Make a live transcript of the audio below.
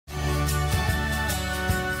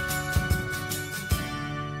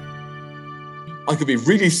I could be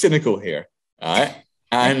really cynical here, all right?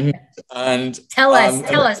 And tell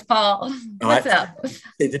us, Paul. What's up?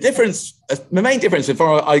 The main difference, as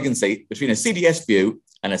far as I can see, between a CDS view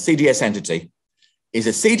and a CDS entity is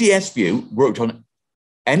a CDS view worked on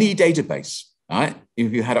any database. All right,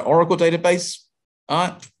 if you had an Oracle database, all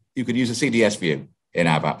right, you could use a CDS view in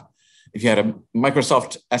ABAP. If you had a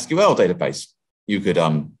Microsoft SQL database, you could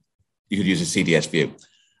use a CDS view.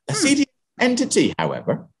 A CDS entity,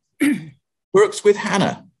 however, works with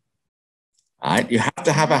HANA. All right, you have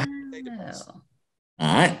to have a HANA database.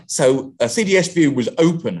 All right, so a CDS view was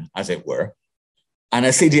open, as it were, and a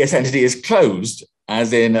CDS entity is closed,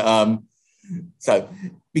 as in, so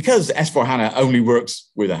because S4HANA only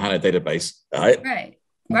works with a HANA database,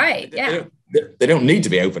 right, yeah. They don't need to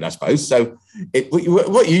be open, I suppose. So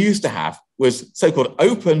what you used to have was so-called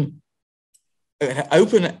open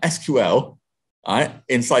SQL, right,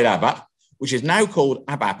 inside ABAP, which is now called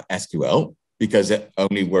ABAP SQL because it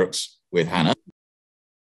only works with HANA.